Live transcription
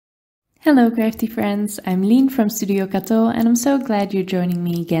Hello crafty friends, I'm Lien from Studio Cato and I'm so glad you're joining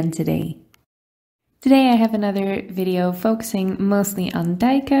me again today. Today I have another video focusing mostly on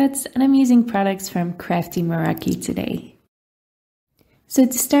die cuts and I'm using products from Crafty Meraki today. So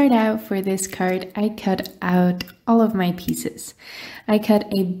to start out for this card, I cut out all of my pieces. I cut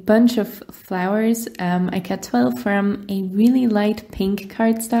a bunch of flowers. I cut 12 from a really light pink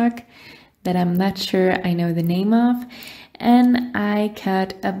cardstock that I'm not sure I know the name of. And I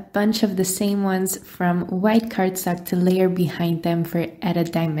cut a bunch of the same ones from white cardstock to layer behind them for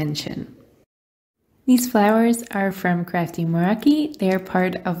added dimension. These flowers are from Crafty Meraki. They are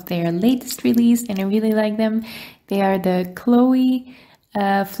part of their latest release and I really like them. They are the Chloë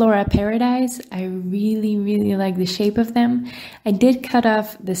Flora Paradies. I really like the shape of them. I did cut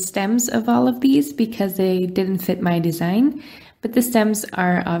off the stems of all of these because they didn't fit my design, but the stems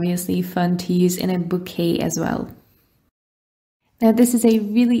are obviously fun to use in a bouquet as well. Now this is a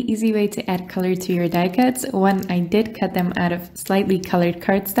really easy way to add color to your die cuts. One, I did cut them out of slightly colored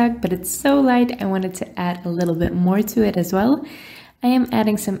cardstock, but it's so light I wanted to add a little bit more to it as well. I am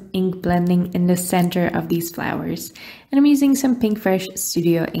adding some ink blending in the center of these flowers, and I'm using some Pinkfresh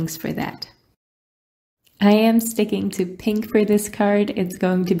Studio inks for that. I am sticking to pink for this card. It's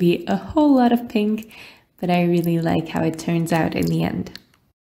going to be a whole lot of pink, but I really like how it turns out in the end.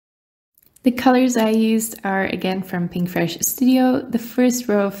 The colors I used are again from Pinkfresh Studio. The first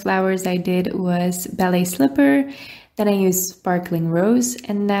row of flowers I did was Ballet Slipper, then I used Sparkling Rose,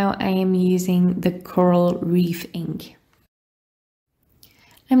 and now I am using the Coral Reef ink.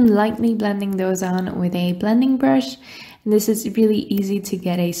 I'm lightly blending those on with a blending brush, and this is really easy to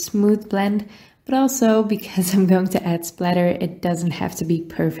get a smooth blend, but also because I'm going to add splatter, it doesn't have to be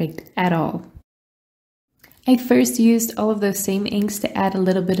perfect at all. I first used all of those same inks to add a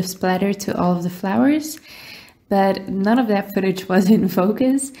little bit of splatter to all of the flowers, but none of that footage was in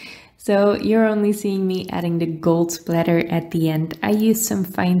focus, so you're only seeing me adding the gold splatter at the end. I used some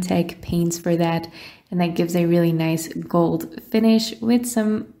Finetec paints for that, and that gives a really nice gold finish with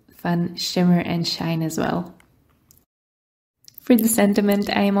some fun shimmer and shine as well. For the sentiment,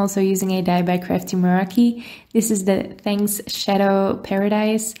 I am also using a die by Crafty Meraki. This is the Thanks Shadow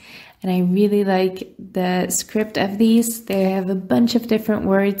Paradise. And I really like the script of these. They have a bunch of different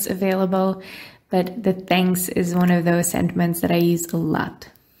words available, but the thanks is one of those sentiments that I use a lot.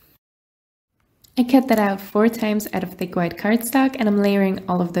 I cut that out 4 times out of thick white cardstock and I'm layering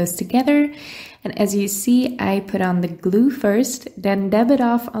all of those together. And as you see, I put on the glue first, then dab it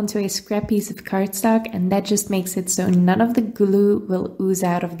off onto a scrap piece of cardstock, and that just makes it so none of the glue will ooze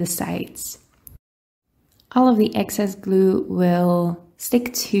out of the sides. All of the excess glue will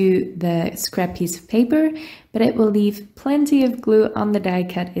stick to the scrap piece of paper, but it will leave plenty of glue on the die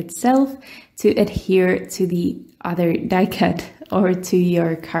cut itself to adhere to the other die cut or to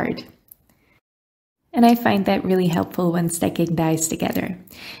your card. And I find that really helpful when stacking dies together.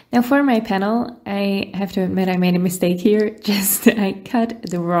 Now for my panel, I have to admit I made a mistake here. I cut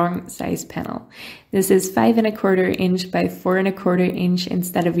the wrong size panel. This is 5 1/4 inch by 4 1/4 inch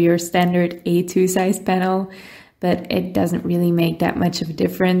instead of your standard A2 size panel, but it doesn't really make that much of a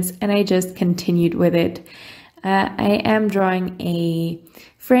difference, and I just continued with it. I am drawing a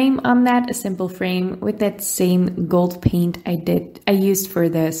frame on that, a simple frame with that same gold paint I used for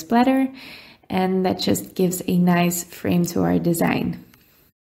the splatter, and that just gives a nice frame to our design.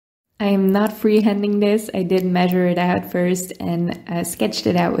 I am not freehanding this. I did measure it out first and sketched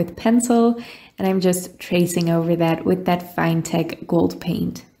it out with pencil, and I'm just tracing over that with that Finetec Gold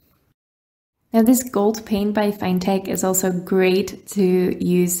paint. Now this gold paint by Finetec is also great to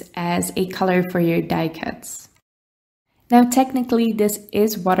use as a color for your die cuts. Now technically this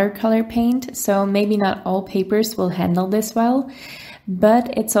is watercolor paint, so maybe not all papers will handle this well,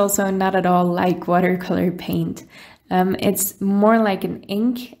 but it's also not at all like watercolor paint. It's more like an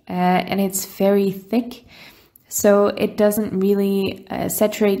ink and it's very thick, so it doesn't really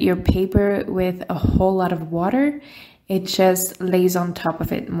saturate your paper with a whole lot of water. It just lays on top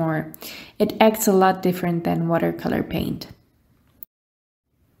of it more. It acts a lot different than watercolor paint.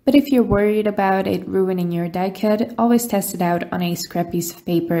 But if you're worried about it ruining your die cut, always test it out on a scrap piece of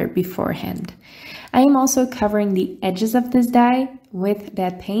paper beforehand. I am also covering the edges of this die with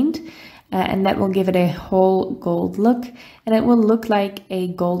that paint, and that will give it a whole gold look, and it will look like a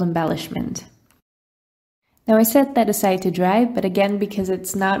gold embellishment. Now I set that aside to dry, but again, because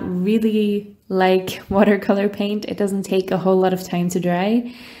it's not really like watercolor paint, it doesn't take a whole lot of time to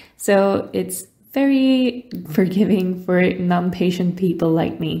dry, so it's very forgiving for non-patient people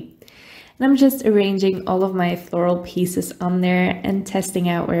like me. And I'm just arranging all of my floral pieces on there and testing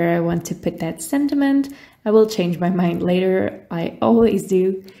out where I want to put that sentiment. I will change my mind later, I always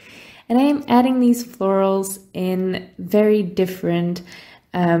do. And I am adding these florals in very different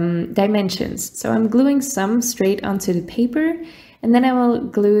dimensions. So I'm gluing some straight onto the paper, and then I will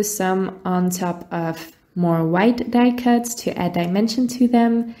glue some on top of more white die cuts to add dimension to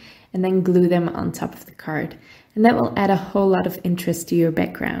them, and then glue them on top of the card. And that will add a whole lot of interest to your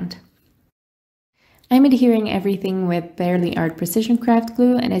background. I'm adhering everything with Barely Art Precision Craft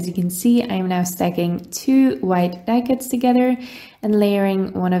glue, and as you can see, I am now stacking 2 white die cuts together and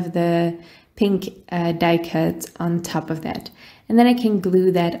layering one of the pink die cuts on top of that. And then I can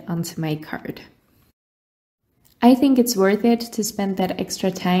glue that onto my card. I think it's worth it to spend that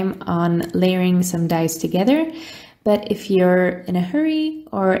extra time on layering some dies together, but if you're in a hurry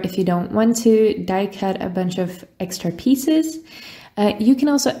or if you don't want to die cut a bunch of extra pieces, you can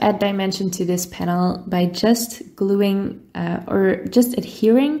also add dimension to this panel by just gluing or just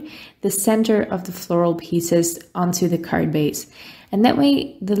adhering the center of the floral pieces onto the card base. And that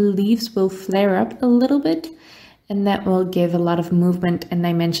way the leaves will flare up a little bit, and that will give a lot of movement and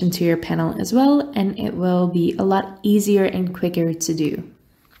dimension to your panel as well, and it will be a lot easier and quicker to do.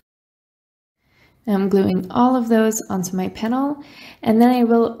 I'm gluing all of those onto my panel, and then I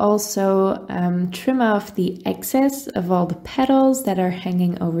will also trim off the excess of all the petals that are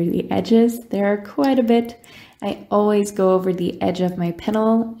hanging over the edges. There are quite a bit. I always go over the edge of my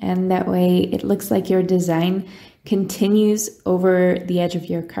panel, and that way it looks like your design continues over the edge of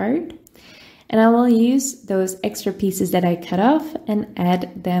your card. And I will use those extra pieces that I cut off and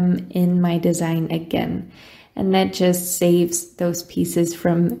add them in my design again. And that just saves those pieces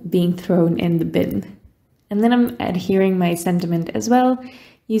from being thrown in the bin. And then I'm adhering my sentiment as well,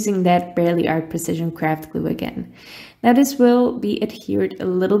 using that Barely Art Precision Craft glue again. Now this will be adhered a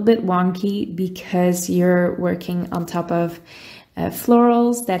little bit wonky because you're working on top of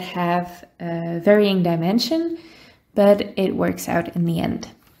florals that have varying dimension, but it works out in the end.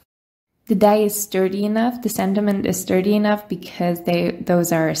 The die is sturdy enough, the sentiment is sturdy enough because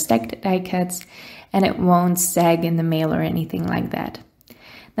those are stacked die cuts, and it won't sag in the mail or anything like that.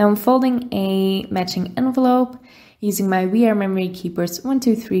 Now I'm folding a matching envelope using my We Are Memory Keepers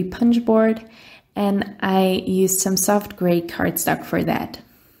 123 punch board, and I used some soft gray cardstock for that.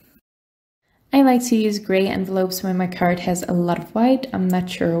 I like to use gray envelopes when my card has a lot of white. I'm not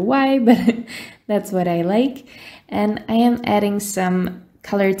sure why, but that's what I like. And I am adding some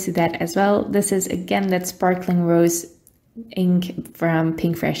color to that as well. This is again that sparkling rose ink from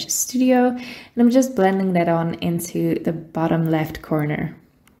Pinkfresh Studio, and I'm just blending that on into the bottom left corner.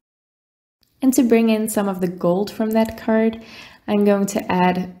 And to bring in some of the gold from that card, I'm going to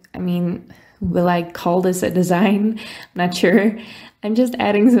add, will I call this a design? I'm not sure. I'm just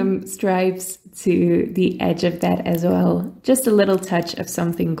adding some stripes to the edge of that as well. Just a little touch of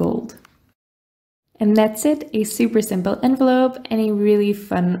something gold. And that's it, a super simple envelope and a really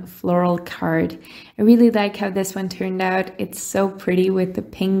fun floral card. I really like how this one turned out. It's so pretty with the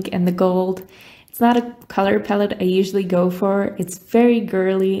pink and the gold. It's not a color palette I usually go for. It's very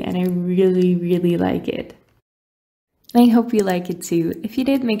girly and I really, really like it. And I hope you like it too. If you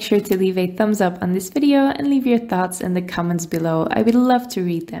did, make sure to leave a thumbs up on this video and leave your thoughts in the comments below. I would love to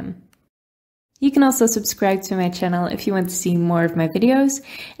read them. You can also subscribe to my channel if you want to see more of my videos,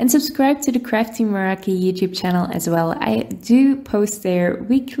 and subscribe to the Crafty Meraki YouTube channel as well. I do post there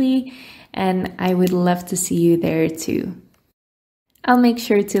weekly and I would love to see you there too. I'll make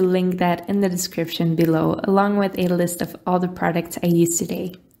sure to link that in the description below, along with a list of all the products I used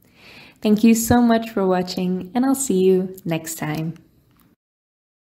today. Thank you so much for watching, and I'll see you next time.